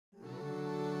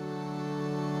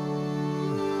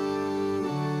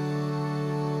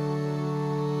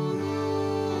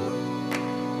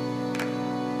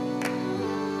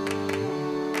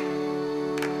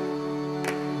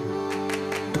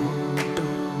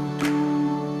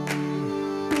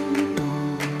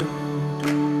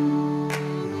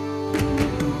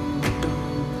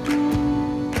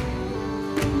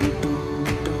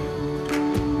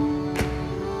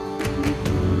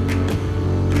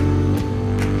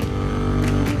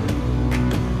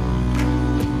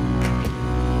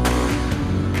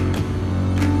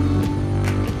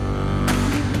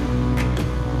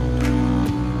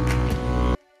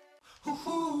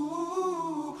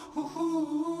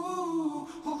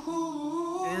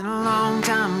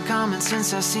long time coming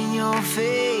since I've seen your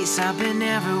face. I've been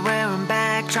everywhere and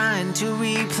back, trying to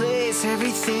replace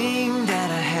everything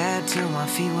that I had till my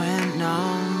feet went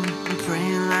numb. I'm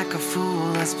praying like a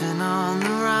fool that's been on the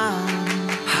run.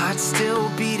 Heart's still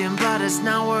beating, but it's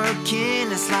not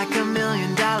working. It's like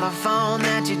 $1,000,000 phone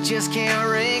that you just can't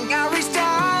ring. I reached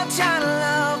out trying to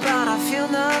love, but I feel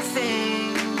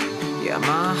nothing. Yeah,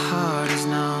 my heart is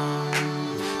numb.